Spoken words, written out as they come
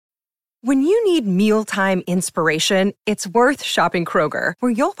When you need mealtime inspiration, it's worth shopping Kroger,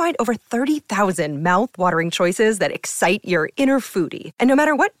 where you'll find over 30,000 mouth-watering choices that excite your inner foodie. And no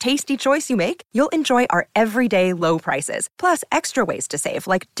matter what tasty choice you make, you'll enjoy our everyday low prices, plus extra ways to save,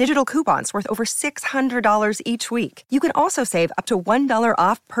 like digital coupons worth over $600 each week. You can also save up to $1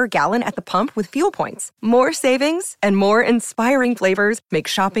 off per gallon at the pump with fuel points. More savings and more inspiring flavors make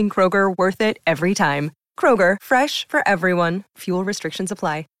shopping Kroger worth it every time. Kroger, fresh for everyone. Fuel restrictions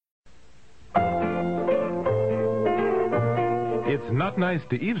apply. It's not nice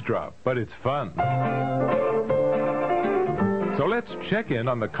to eavesdrop, but it's fun. So let's check in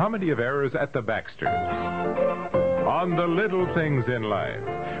on the comedy of errors at the Baxters. On the little things in life.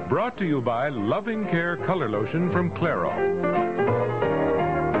 Brought to you by Loving Care Color Lotion from Clairol.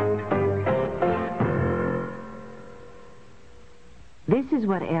 This is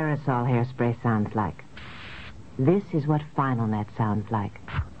what aerosol hairspray sounds like. This is what Final Net sounds like.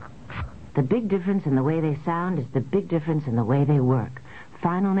 The big difference in the way they sound is the big difference in the way they work.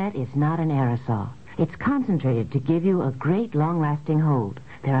 Final Net is not an aerosol. It's concentrated to give you a great long-lasting hold.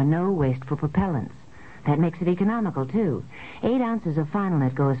 There are no wasteful propellants. That makes it economical, too. 8 ounces of Final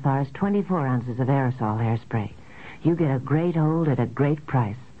Net go as far as 24 ounces of aerosol hairspray. You get a great hold at a great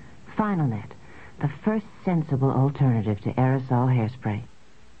price. Final Net, the first sensible alternative to aerosol hairspray.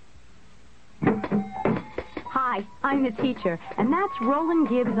 Hi, I'm the teacher, and that's Roland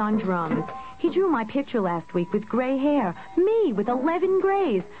Gibbs on drums. He drew my picture last week with gray hair. Me, with 11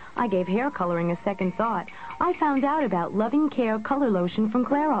 grays. I gave hair coloring a second thought. I found out about Loving Care Color Lotion from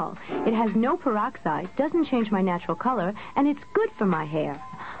Clairol. It has no peroxide, doesn't change my natural color, and it's good for my hair.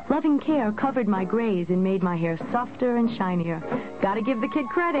 Loving Care covered my grays and made my hair softer and shinier. Gotta give the kid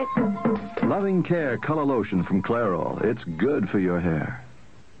credit. Loving Care Color Lotion from Clairol. It's good for your hair.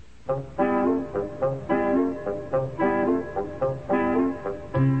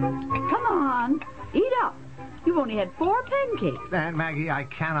 Eat up. You've only had 4 pancakes. Aunt Maggie, I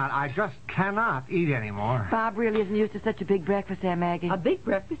just cannot eat anymore. Bob really isn't used to such a big breakfast, Aunt Maggie. A big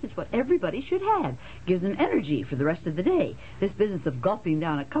breakfast is what everybody should have. Gives them energy for the rest of the day. This business of gulping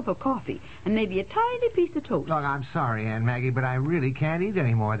down a cup of coffee and maybe a tiny piece of toast. Look, I'm sorry, Aunt Maggie, but I really can't eat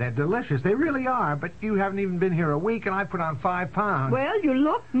anymore. They're delicious. They really are. But you haven't even been here a week, and I put on 5 pounds. Well, you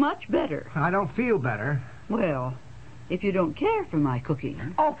look much better. I don't feel better. Well, if you don't care for my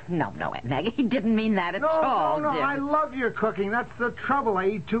cooking. Oh, no, Aunt Maggie. He didn't mean that at all. No, I love your cooking. That's the trouble. I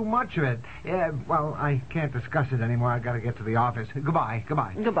eat too much of it. Well, I can't discuss it anymore. I've got to get to the office. Goodbye.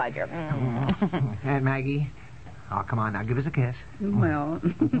 Goodbye, dear. Aunt Maggie. Oh, come on now. Give us a kiss. Well.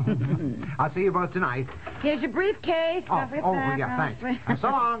 I'll see you both tonight. Here's your briefcase. Yeah, thanks. So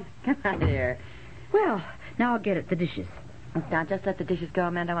long. Come on, dear. Well, now I'll get at the dishes. Now, just let the dishes go,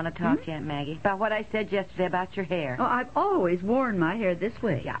 Amanda. I want to talk to you, Aunt Maggie, about what I said yesterday about your hair. Oh, I've always worn my hair this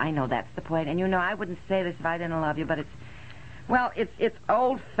way. Yeah, I know that's the point. And you know, I wouldn't say this if I didn't love you, but it's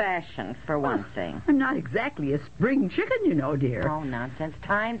old-fashioned, for one thing. I'm not exactly a spring chicken, you know, dear. Oh, nonsense.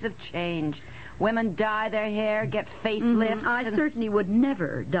 Times have changed. Women dye their hair, get facelifts. I certainly would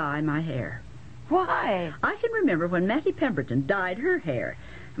never dye my hair. Why? I can remember when Mattie Pemberton dyed her hair.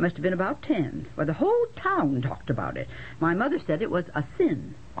 I must have been about 10. Well, the whole town talked about it. My mother said it was a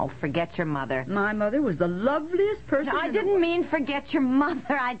sin. Oh, forget your mother. My mother was the loveliest person. No, I didn't mean forget your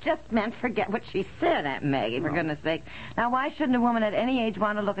mother. I just meant forget what she said, Aunt Maggie, for goodness sake. Now, why shouldn't a woman at any age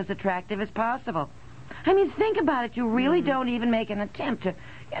want to look as attractive as possible? I mean, think about it. You really don't even make an attempt to,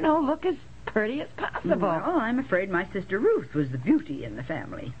 look as pretty as possible. Well, I'm afraid my sister Ruth was the beauty in the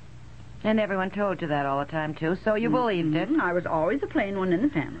family. And everyone told you that all the time, too, so you believed it. I was always the plain one in the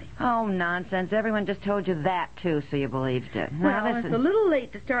family. Oh, nonsense. Everyone just told you that, too, so you believed it. Well, now, listen. It's a little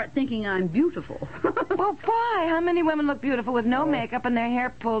late to start thinking I'm beautiful. Well, why? How many women look beautiful with no makeup and their hair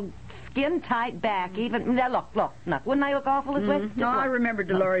pulled skin-tight back? Even... Now, look. Wouldn't I look awful this way? No, I remember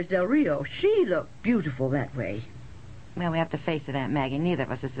Dolores Del Rio. She looked beautiful that way. Well, we have to face it, Aunt Maggie. Neither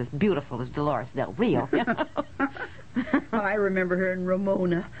of us is as beautiful as Dolores Del Rio. I remember her in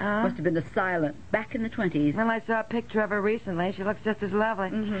Ramona. Must have been the silent, back in the 20s. Well, I saw a picture of her recently. She looks just as lovely.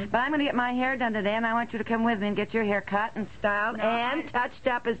 But I'm going to get my hair done today, and I want you to come with me and get your hair cut and styled and touched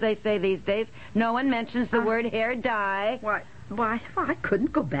up, as they say these days. No one mentions the word hair dye. Why, I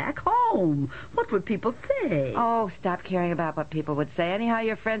couldn't go back home. What would people say? Oh, stop caring about what people would say. Anyhow,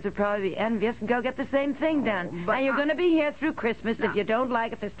 your friends would probably be envious and go get the same thing done. But and you're going to be here through Christmas. If you don't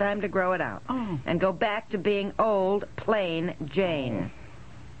like it, it's time to grow it out. And go back to being old, plain Jane.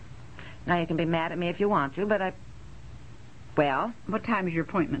 Now, you can be mad at me if you want to, but What time is your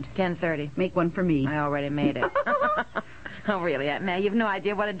appointment? 10:30. Make one for me. I already made it. Oh, really, Aunt May, you've no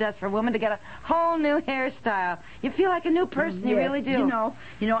idea what it does for a woman to get a whole new hairstyle. You feel like a new person, you really do.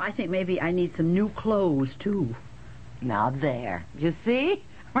 You know, I think maybe I need some new clothes, too. Now there. You see?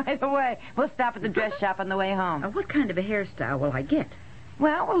 Right away. We'll stop at the dress shop on the way home. What kind of a hairstyle will I get?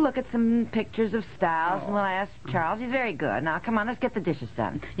 Well, we'll look at some pictures of styles, and we'll ask Charles. He's very good. Now, come on, let's get the dishes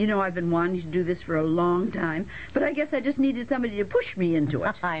done. You know, I've been wanting to do this for a long time, but I guess I just needed somebody to push me into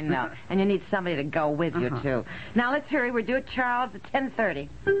it. I know. And you need somebody to go with you, too. Now, let's hurry. We're due at Charles at 10:30.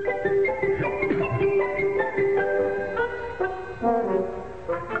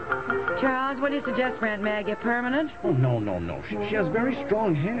 Charles, what do you suggest for Aunt Maggie? Permanent? Oh, no. She has very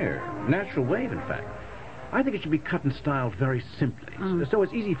strong hair. Natural wave, in fact. I think it should be cut and styled very simply, so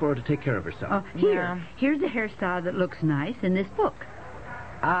it's easy for her to take care of herself. Here's a hairstyle that looks nice in this book.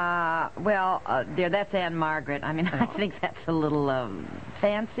 Dear, that's Anne Margaret. I mean, I think that's a little,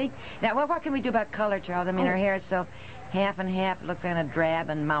 fancy. Now, what can we do about color, Charles? I mean, her hair is so half and half. It looks kind of drab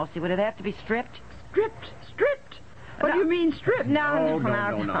and mousy. Would it have to be stripped? Stripped? What do you mean stripped? No.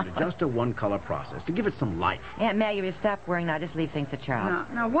 Just a one-color process to give it some life. Aunt Maggie, will you stop worrying now? Just leave things to Charles.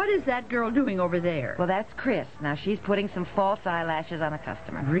 Now, what is that girl doing over there? Well, that's Chris. Now, she's putting some false eyelashes on a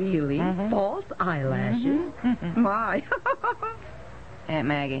customer. Really? Mm-hmm. False eyelashes? Mm-hmm. Why? Aunt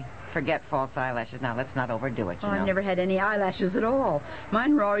Maggie, forget false eyelashes. Now, let's not overdo it, you know. I've never had any eyelashes at all.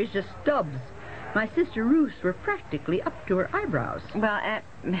 Mine were always just stubs. My sister Ruth's were practically up to her eyebrows. Well, Aunt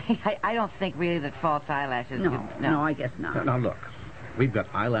Maggie, I don't think really that false eyelashes... No, I guess not. Now, look. We've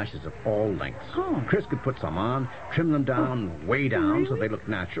got eyelashes of all lengths. Oh. Chris could put some on, trim them down, way down, so they look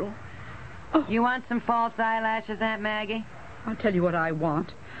natural. Oh. You want some false eyelashes, Aunt Maggie? I'll tell you what I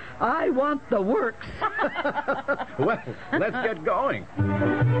want. I want the works. Well, let's get going.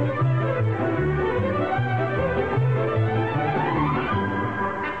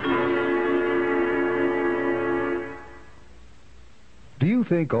 Do you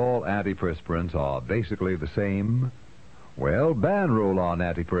think all antiperspirants are basically the same? Well, Ban Roll-On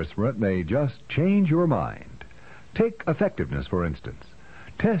antiperspirant may just change your mind. Take effectiveness, for instance.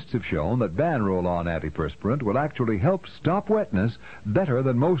 Tests have shown that Ban Roll-On antiperspirant will actually help stop wetness better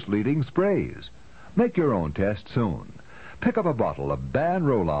than most leading sprays. Make your own test soon. Pick up a bottle of Ban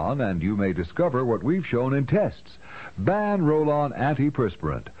Roll-On and you may discover what we've shown in tests. Ban Roll-On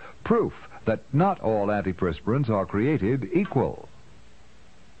antiperspirant. Proof that not all antiperspirants are created equal.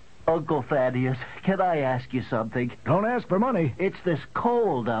 Uncle Thaddeus, can I ask you something? Don't ask for money. It's this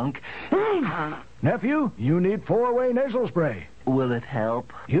cold, Unc. Nephew, you need 4-way nasal spray. Will it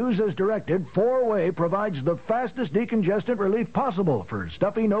help? Use as directed. 4-way provides the fastest decongestant relief possible for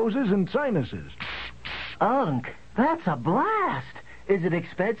stuffy noses and sinuses. Unc, that's a blast. Is it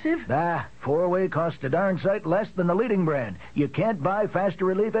expensive? 4-way costs a darn sight less than the leading brand. You can't buy faster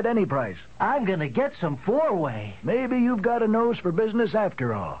relief at any price. I'm gonna get some 4-way. Maybe you've got a nose for business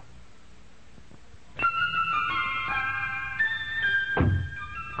after all.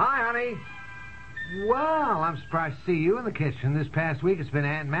 Hi, honey. Well, I'm surprised to see you in the kitchen. This past week it's been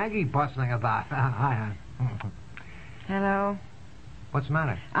Aunt Maggie bustling about. Hi, hon. Hello? What's the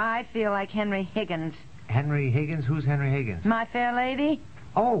matter? I feel like Henry Higgins. Henry Higgins? Who's Henry Higgins? My fair lady?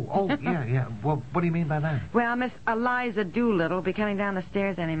 Oh, yeah. Well, what do you mean by that? Well, Miss Eliza Doolittle will be coming down the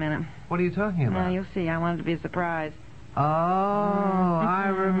stairs any minute. What are you talking about? Well, you'll see. I wanted to be a surprise. Oh, I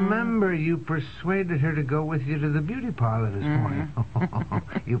remember you persuaded her to go with you to the beauty parlor this morning.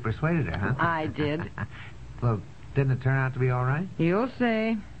 You persuaded her, huh? I did. Well, didn't it turn out to be all right? You'll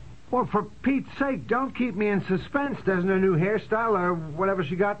see. Well, for Pete's sake, don't keep me in suspense. Doesn't her new hairstyle or whatever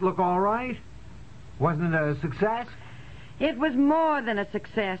she got look all right? Wasn't it a success? It was more than a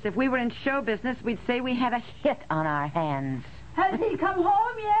success. If we were in show business, we'd say we had a hit on our hands. Has he come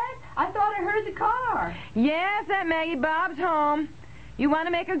home yet? I thought I heard the car. Yes, Aunt Maggie, Bob's home. You want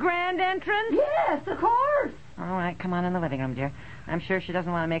to make a grand entrance? Yes, of course. All right, come on in the living room, dear. I'm sure she doesn't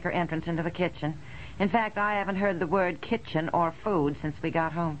want to make her entrance into the kitchen. In fact, I haven't heard the word kitchen or food since we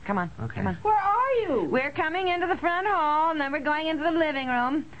got home. Come on. Okay. Come on. Where are you? We're coming into the front hall, and then we're going into the living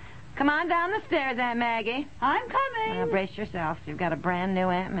room. Come on down the stairs, Aunt Maggie. I'm coming. Now, brace yourself. You've got a brand new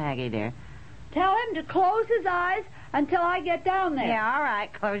Aunt Maggie, dear. Tell him to close his eyes until I get down there. Yeah, all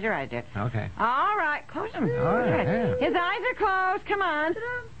right. Close your eyes, dear. Okay. All right. Close them. All right. Yeah. His eyes are closed. Come on.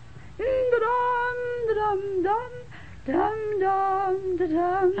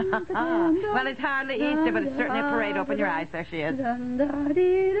 Well, it's hardly Easter, but it's certainly a parade. Open your eyes. There she is.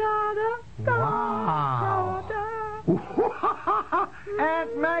 Wow.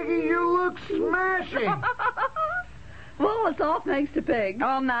 Aunt Maggie, you look smashing. Well, it's all thanks to Pig.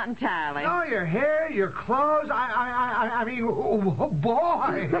 Oh, not entirely. Oh, your hair, your clothes. I mean, oh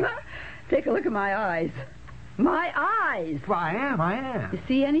boy. Take a look at my eyes. My eyes. Well, I am. You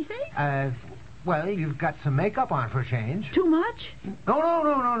see anything? Well, you've got some makeup on for a change. Too much?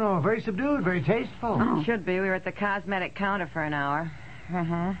 No. Very subdued, very tasteful. Oh. Should be. We were at the cosmetic counter for an hour.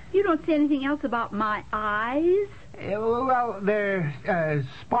 Uh-huh. You don't see anything else about my eyes? Well, they're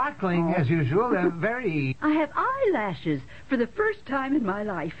sparkling as usual. They're very... I have eyelashes for the first time in my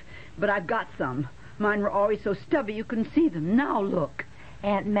life, but I've got some. Mine were always so stubby you couldn't see them. Now look.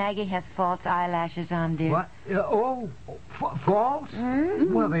 Aunt Maggie has false eyelashes on, dear. What? False?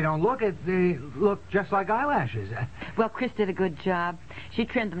 Mm-hmm. Well, they don't look it. They look just like eyelashes. Well, Chris did a good job. She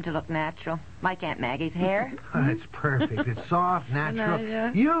trimmed them to look natural, like Aunt Maggie's hair. It's perfect. It's soft, natural.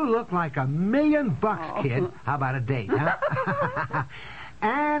 Yeah. You look like $1 million, kid. How about a date, huh?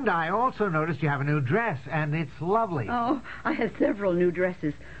 And I also noticed you have a new dress, and it's lovely. Oh, I have several new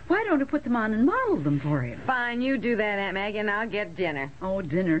dresses. Why don't I put them on and model them for you? Fine, you do that, Aunt Maggie, and I'll get dinner. Oh,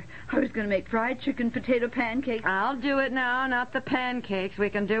 dinner. I was going to make fried chicken potato pancakes. I'll do it now, not the pancakes.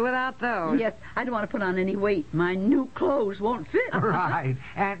 We can do without those. Yes, I don't want to put on any weight. My new clothes won't fit. Right.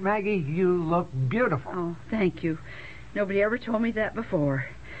 Aunt Maggie, you look beautiful. Oh, thank you. Nobody ever told me that before.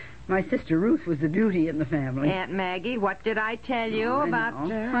 My sister Ruth was the beauty in the family. Aunt Maggie, what did I tell you about...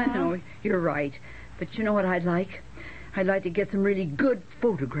 I know. You're right. But you know what I'd like? I'd like to get some really good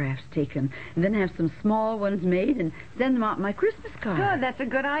photographs taken, and then have some small ones made and send them out in my Christmas card. Good, that's a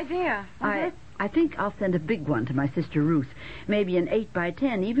good idea. I think I'll send a big one to my sister Ruth. Maybe an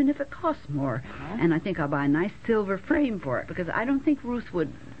 8x10, even if it costs more. And I think I'll buy a nice silver frame for it, because I don't think Ruth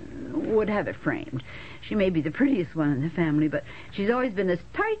would have it framed. She may be the prettiest one in the family, but she's always been as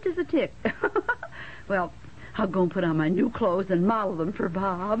tight as a tick. Well, I'll go and put on my new clothes and model them for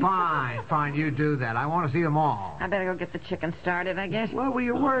Bob. Fine, you do that. I want to see them all. I better go get the chicken started, I guess. What were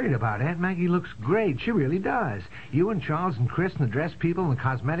you worried about? Aunt Maggie looks great. She really does. You and Charles and Chris and the dress people and the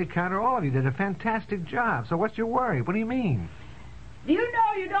cosmetic counter, all of you did a fantastic job. So what's your worry? What do you mean? Do you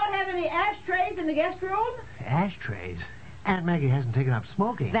know you don't have any ashtrays in the guest room? Ashtrays? Aunt Maggie hasn't taken up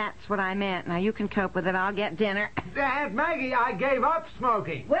smoking. That's what I meant. Now, you can cope with it. I'll get dinner. Aunt Maggie, I gave up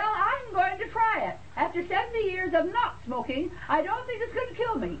smoking. Well, I'm going to try it. After 70 years of not smoking, I don't think it's going to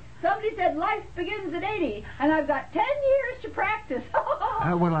kill me. Somebody said life begins at 80, and I've got 10 years to practice.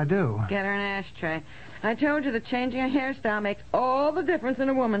 What'll I do? Get her an ashtray. I told you that changing a hairstyle makes all the difference in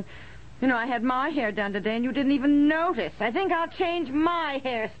a woman. You know, I had my hair done today, and you didn't even notice. I think I'll change my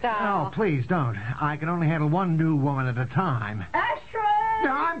hairstyle. Oh, please don't. I can only handle one new woman at a time. Ashtray!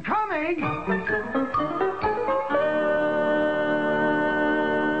 I'm coming!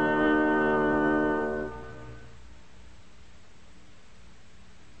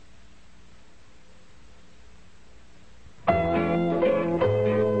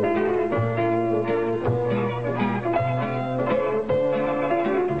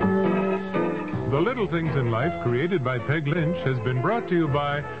 Little Things in Life, created by Peg Lynch, has been brought to you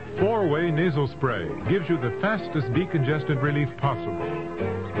by 4-Way Nasal Spray. Gives you the fastest decongestant relief possible.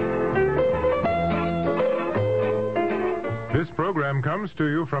 This program comes to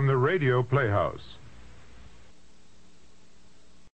you from the Radio Playhouse.